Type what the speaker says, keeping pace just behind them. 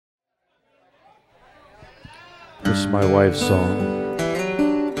This is my wife's song.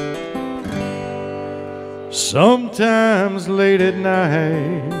 Sometimes late at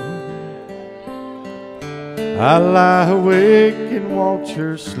night I lie awake and watch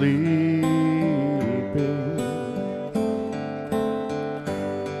her sleeping.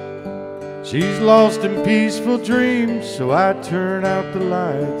 She's lost in peaceful dreams, so I turn out the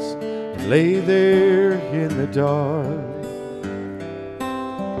lights and lay there in the dark.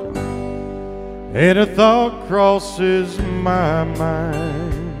 And a thought crosses my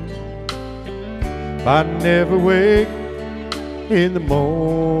mind: if I never wake in the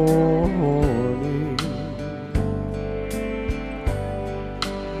morning,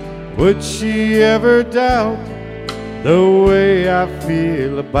 would she ever doubt the way I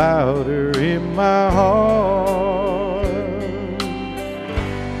feel about her in my heart?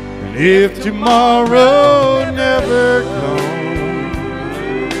 And if tomorrow never comes,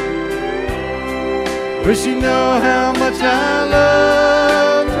 will she know how much I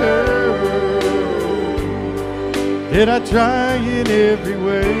love her? Did I try in every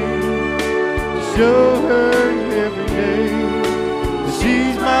way to show her every day that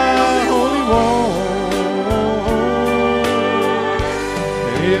she's my only one?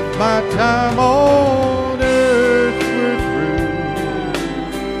 And if my time on earth were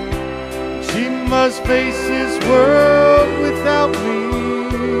through, she must face this world without me.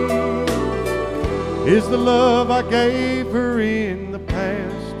 Is the love I gave her in the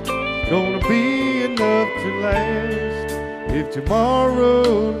past gonna be enough to last if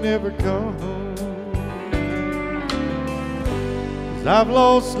tomorrow never comes? 'Cause I've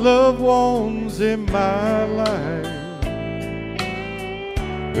lost loved ones in my life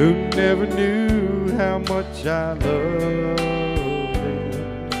who never knew how much I loved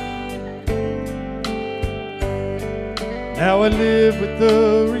them. Now I live with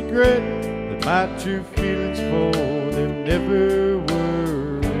the regret my true feelings for them never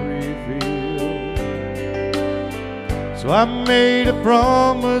were revealed. So I made a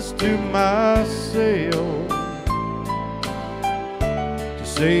promise to myself to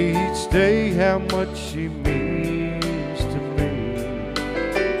say each day how much she means to me,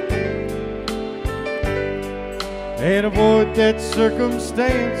 and avoid that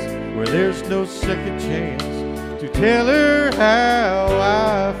circumstance where there's no second chance to tell her how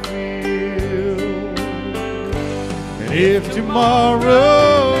I feel. If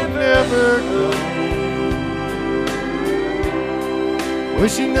tomorrow never comes, will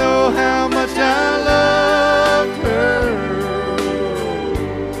she know how much I loved her?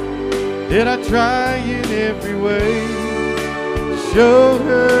 Did I try in every way to show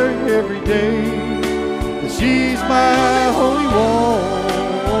her every day that she's my only one?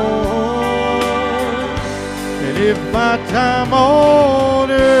 And if my time on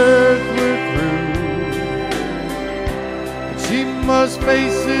earth were through, she must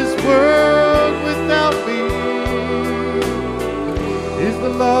face this world without me. Is the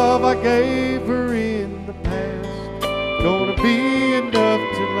love I gave her in the past gonna be enough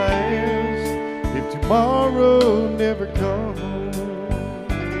to last if tomorrow never comes?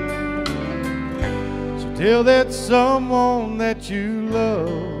 So tell that someone that you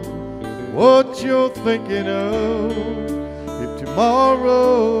love what you're thinking of if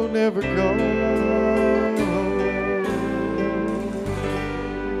tomorrow never comes.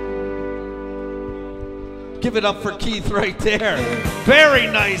 Give it up for Keith right there. Very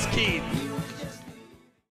nice, Keith.